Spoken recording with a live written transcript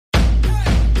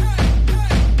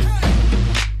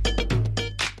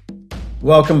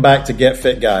Welcome back to Get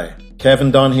Fit Guy. Kevin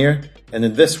Dunn here, and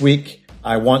in this week,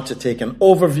 I want to take an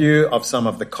overview of some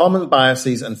of the common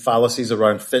biases and fallacies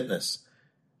around fitness.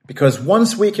 Because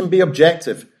once we can be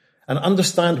objective and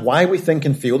understand why we think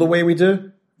and feel the way we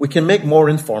do, we can make more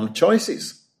informed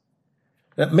choices.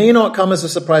 It may not come as a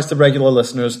surprise to regular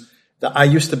listeners that I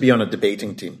used to be on a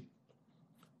debating team.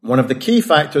 One of the key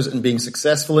factors in being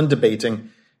successful in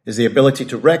debating is the ability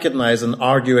to recognize and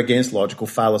argue against logical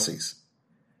fallacies.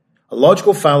 A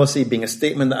logical fallacy being a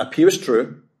statement that appears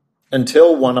true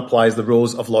until one applies the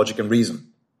rules of logic and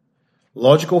reason.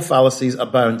 Logical fallacies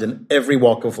abound in every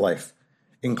walk of life,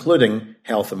 including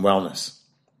health and wellness.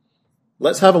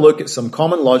 Let's have a look at some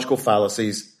common logical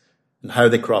fallacies and how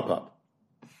they crop up.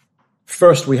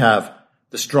 First, we have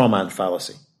the straw man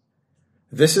fallacy.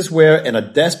 This is where, in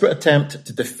a desperate attempt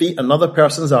to defeat another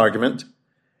person's argument,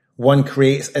 one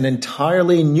creates an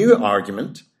entirely new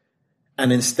argument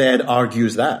and instead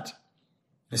argues that.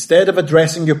 Instead of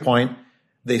addressing your point,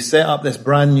 they set up this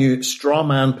brand new straw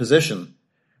man position,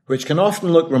 which can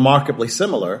often look remarkably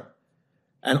similar,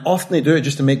 and often they do it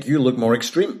just to make you look more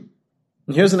extreme.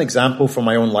 And here's an example from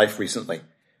my own life recently.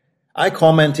 I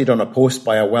commented on a post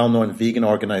by a well-known vegan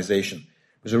organization.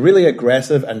 It was a really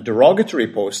aggressive and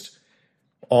derogatory post,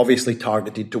 obviously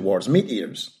targeted towards meat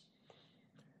eaters.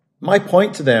 My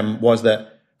point to them was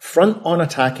that front-on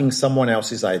attacking someone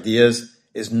else's ideas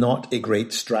is not a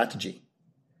great strategy.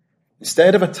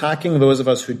 Instead of attacking those of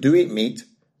us who do eat meat,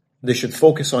 they should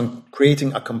focus on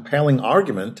creating a compelling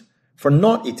argument for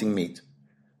not eating meat.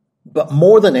 But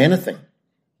more than anything,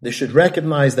 they should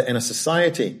recognize that in a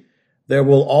society, there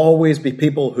will always be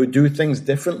people who do things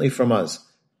differently from us,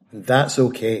 and that's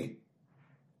okay.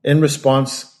 In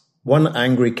response, one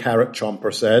angry carrot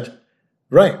chomper said,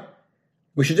 "Right,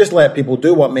 we should just let people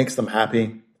do what makes them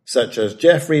happy, such as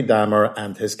Jeffrey Dahmer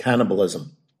and his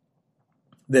cannibalism."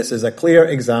 This is a clear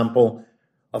example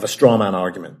of a straw man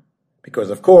argument, because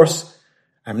of course,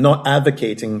 I'm not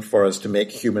advocating for us to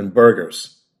make human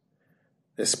burgers.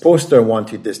 This poster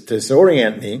wanted to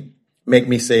disorient me, make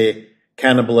me say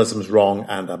cannibalism's wrong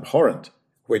and abhorrent,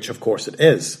 which of course it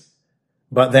is,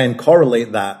 but then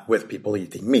correlate that with people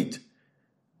eating meat.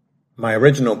 My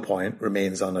original point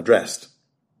remains unaddressed.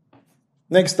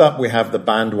 Next up, we have the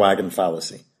bandwagon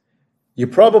fallacy. You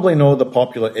probably know the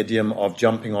popular idiom of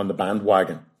jumping on the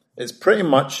bandwagon. It's pretty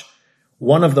much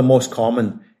one of the most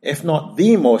common, if not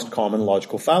the most common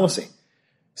logical fallacy,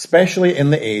 especially in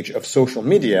the age of social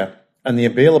media and the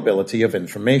availability of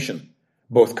information,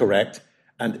 both correct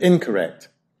and incorrect.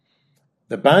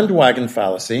 The bandwagon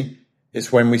fallacy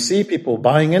is when we see people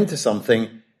buying into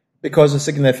something because a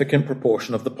significant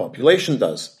proportion of the population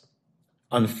does.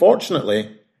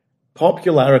 Unfortunately,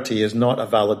 popularity is not a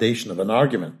validation of an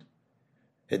argument.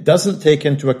 It doesn't take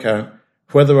into account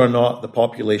whether or not the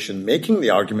population making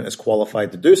the argument is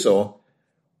qualified to do so,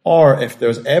 or if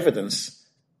there's evidence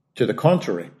to the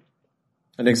contrary.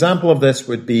 An example of this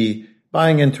would be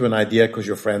buying into an idea because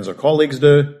your friends or colleagues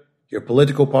do, your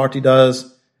political party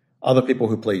does, other people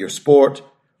who play your sport,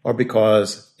 or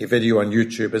because a video on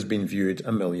YouTube has been viewed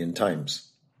 1 million times.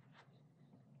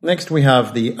 Next, we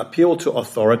have the appeal to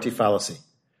authority fallacy.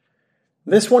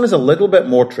 This one is a little bit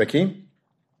more tricky,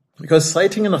 because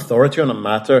citing an authority on a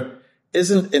matter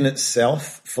isn't in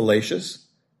itself fallacious,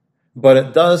 but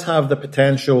it does have the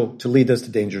potential to lead us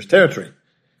to dangerous territory.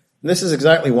 And this is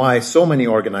exactly why so many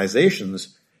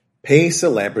organizations pay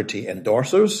celebrity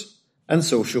endorsers and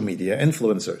social media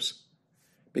influencers.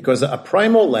 Because at a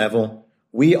primal level,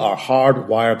 we are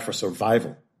hardwired for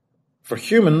survival. For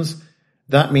humans,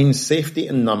 that means safety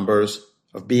in numbers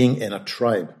of being in a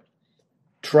tribe.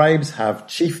 Tribes have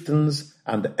chieftains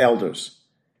and elders.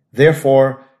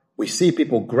 Therefore, we see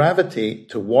people gravitate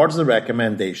towards the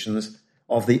recommendations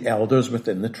of the elders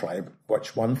within the tribe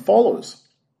which one follows.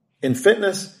 In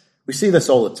fitness, we see this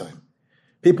all the time.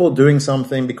 People doing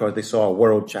something because they saw a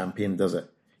world champion does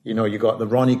it. You know, you got the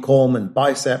Ronnie Coleman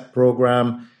bicep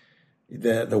program,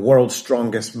 the world's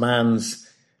strongest man's,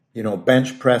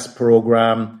 bench press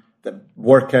program, the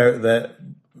workout that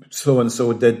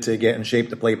so-and-so did to get in shape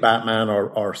to play Batman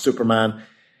or Superman.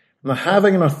 Now,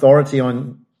 having an authority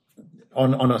on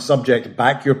a subject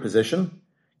back your position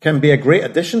can be a great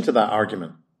addition to that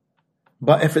argument.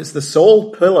 But if it's the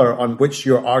sole pillar on which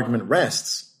your argument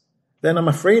rests, then I'm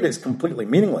afraid it's completely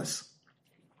meaningless.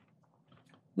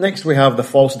 Next, we have the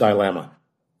false dilemma.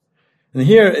 And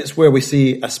here it's where we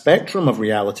see a spectrum of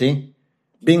reality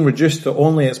being reduced to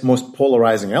only its most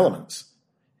polarizing elements.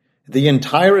 The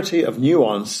entirety of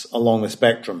nuance along the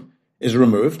spectrum is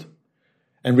removed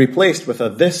and replaced with a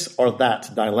this or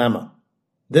that dilemma.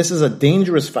 This is a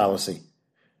dangerous fallacy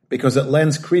because it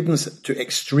lends credence to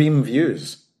extreme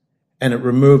views, and it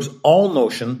removes all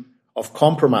notion of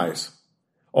compromise,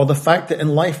 or the fact that in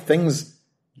life things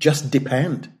just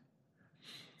depend.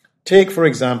 Take, for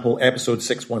example, episode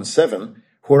 617,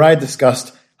 where I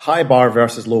discussed high bar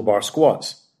versus low bar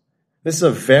squats. This is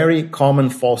a very common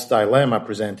false dilemma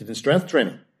presented in strength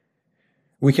training.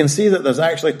 We can see that there's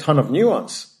actually a ton of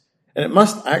nuance, and it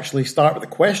must actually start with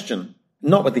the question,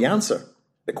 not with the answer.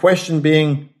 The question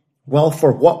being, well,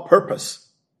 for what purpose?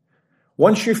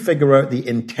 Once you figure out the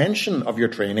intention of your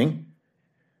training,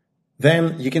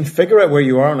 then you can figure out where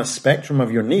you are on a spectrum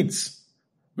of your needs.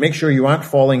 Make sure you aren't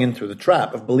falling into the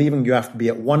trap of believing you have to be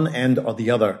at one end or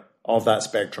the other of that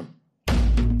spectrum.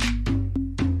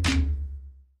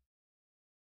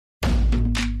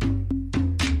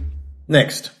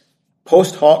 Next,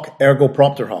 post hoc ergo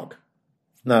propter hoc.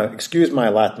 Now, excuse my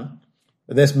Latin,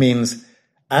 but this means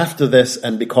after this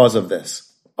and because of this,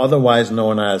 otherwise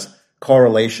known as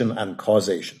correlation and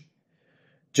causation.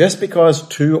 Just because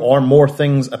two or more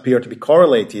things appear to be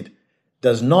correlated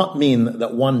does not mean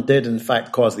that one did in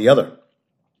fact cause the other.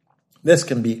 This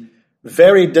can be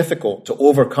very difficult to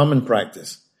overcome in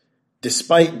practice,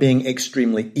 despite being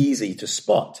extremely easy to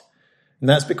spot. And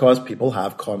that's because people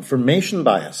have confirmation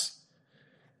bias.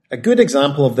 A good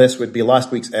example of this would be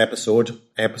last week's episode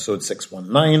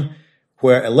 619,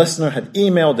 where a listener had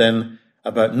emailed in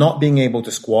about not being able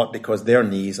to squat because their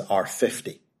knees are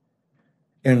 50.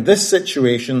 In this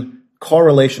situation,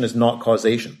 correlation is not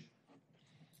causation.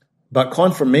 But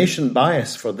confirmation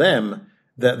bias for them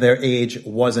that their age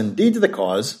was indeed the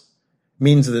cause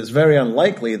means that it's very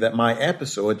unlikely that my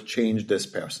episode changed this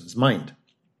person's mind.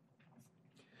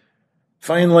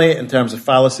 Finally, in terms of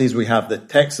fallacies, we have the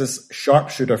Texas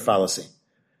sharpshooter fallacy.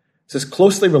 This is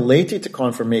closely related to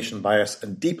confirmation bias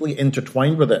and deeply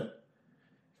intertwined with it.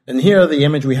 And here the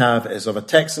image we have is of a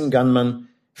Texan gunman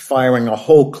firing a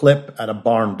whole clip at a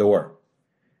barn door.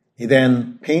 He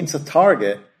then paints a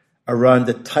target around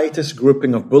the tightest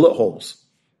grouping of bullet holes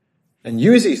and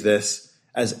uses this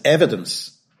as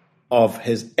evidence of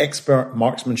his expert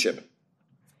marksmanship.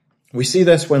 We see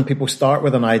this when people start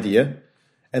with an idea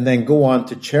and then go on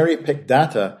to cherry-pick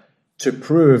data to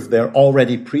prove their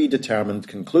already predetermined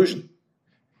conclusion.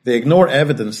 They ignore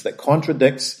evidence that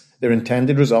contradicts their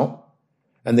intended result,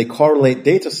 and they correlate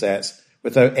data sets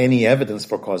without any evidence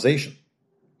for causation.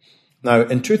 Now,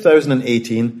 in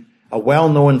 2018, a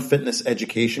well-known fitness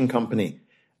education company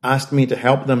asked me to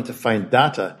help them to find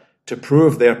data to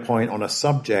prove their point on a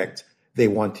subject they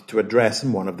wanted to address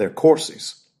in one of their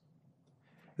courses.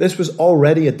 This was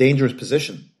already a dangerous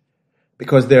position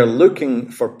because they're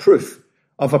looking for proof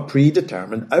of a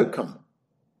predetermined outcome.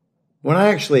 When I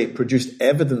actually produced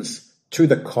evidence to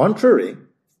the contrary,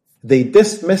 they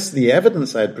dismissed the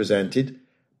evidence I had presented,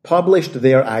 published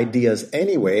their ideas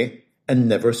anyway, and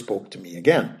never spoke to me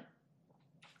again.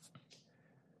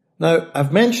 Now,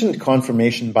 I've mentioned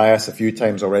confirmation bias a few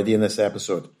times already in this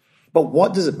episode, but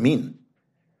what does it mean?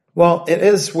 Well, it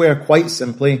is where, quite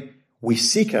simply, we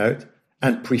seek out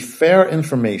and prefer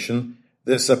information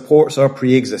that supports our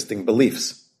pre-existing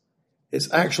beliefs.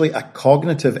 It's actually a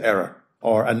cognitive error,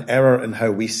 or an error in how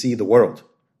we see the world.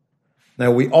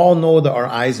 Now, we all know that our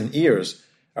eyes and ears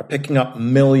are picking up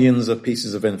millions of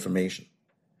pieces of information,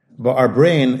 but our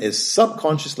brain is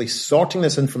subconsciously sorting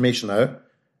this information out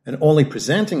and only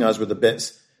presenting us with the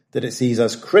bits that it sees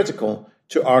as critical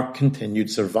to our continued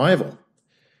survival.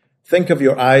 Think of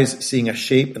your eyes seeing a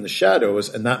shape in the shadows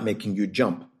and that making you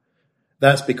jump.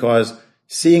 That's because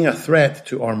seeing a threat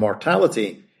to our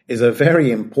mortality is a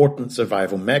very important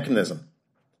survival mechanism.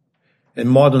 In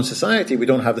modern society, we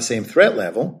don't have the same threat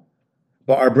level,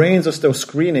 but our brains are still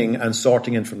screening and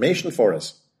sorting information for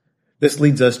us. This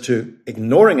leads us to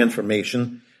ignoring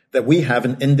information that we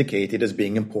haven't indicated as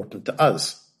being important to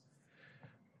us.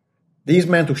 These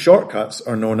mental shortcuts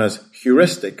are known as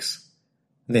heuristics,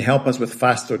 and they help us with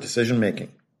faster decision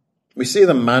making. We see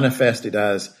them manifested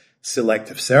as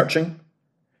selective searching,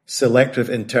 selective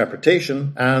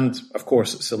interpretation, and, of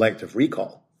course, selective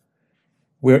recall.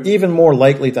 We're even more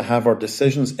likely to have our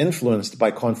decisions influenced by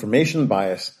confirmation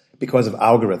bias because of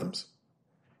algorithms.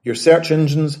 Your search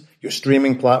engines, your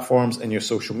streaming platforms, and your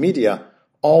social media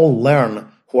all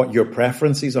learn what your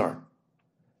preferences are.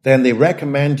 Then they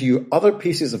recommend you other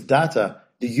pieces of data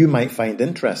that you might find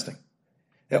interesting.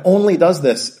 It only does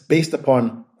this based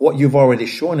upon what you've already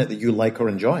shown it that you like or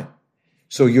enjoy.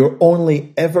 So you're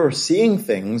only ever seeing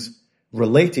things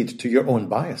related to your own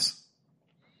bias.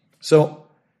 So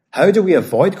how do we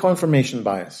avoid confirmation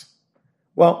bias?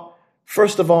 Well,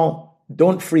 first of all,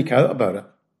 don't freak out about it.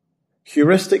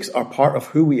 Heuristics are part of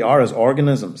who we are as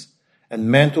organisms,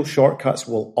 and mental shortcuts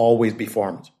will always be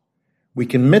formed. We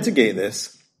can mitigate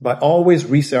this by always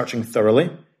researching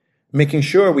thoroughly, making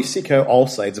sure we seek out all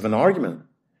sides of an argument,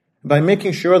 and by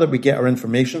making sure that we get our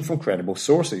information from credible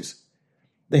sources.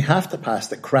 They have to pass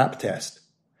the CRAP test.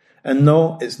 And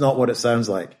no, it's not what it sounds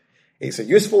like. It's a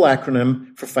useful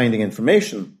acronym for finding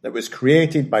information that was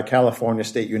created by California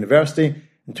State University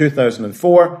in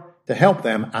 2004 to help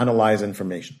them analyze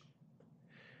information.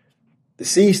 The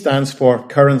C stands for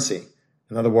currency.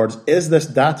 In other words, is this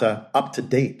data up to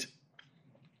date?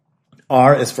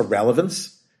 R is for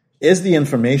relevance. Is the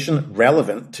information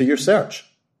relevant to your search?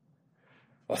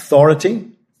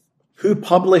 Authority. Who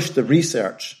published the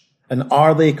research, and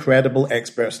are they credible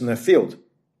experts in their field?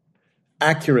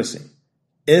 Accuracy.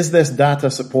 Is this data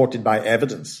supported by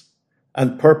evidence?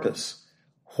 And purpose.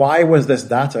 Why was this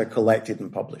data collected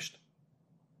and published?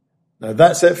 Now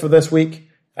that's it for this week.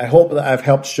 I hope that I've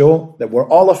helped show that we're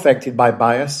all affected by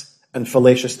bias and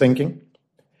fallacious thinking,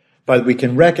 but we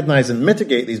can recognize and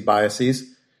mitigate these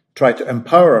biases, try to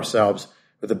empower ourselves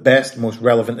with the best, most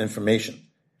relevant information.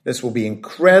 This will be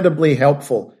incredibly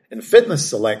helpful in fitness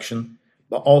selection,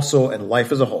 but also in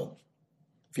life as a whole.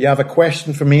 If you have a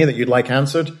question for me that you'd like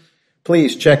answered,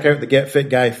 please check out the Get Fit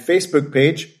Guy Facebook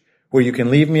page, where you can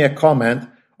leave me a comment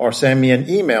or send me an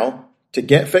email to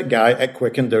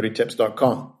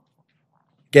getfitguy@quickanddirtytips.com.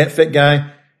 Get Fit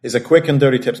Guy is a Quick and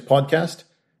Dirty Tips podcast.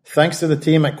 Thanks to the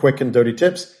team at Quick and Dirty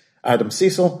Tips, Adam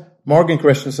Cecil, Morgan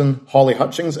Christensen, Holly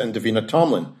Hutchings, and Davina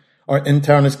Tomlin. Our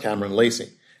intern is Cameron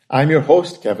Lacey. I'm your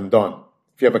host, Kevin Don.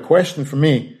 If you have a question for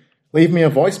me, leave me a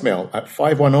voicemail at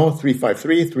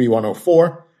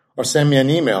 510-353-3104 or send me an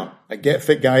email at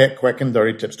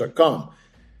getfitguy@quickanddirtytips.com.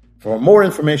 For more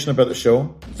information about the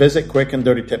show, visit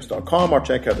quickanddirtytips.com or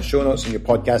check out the show notes in your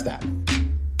podcast app.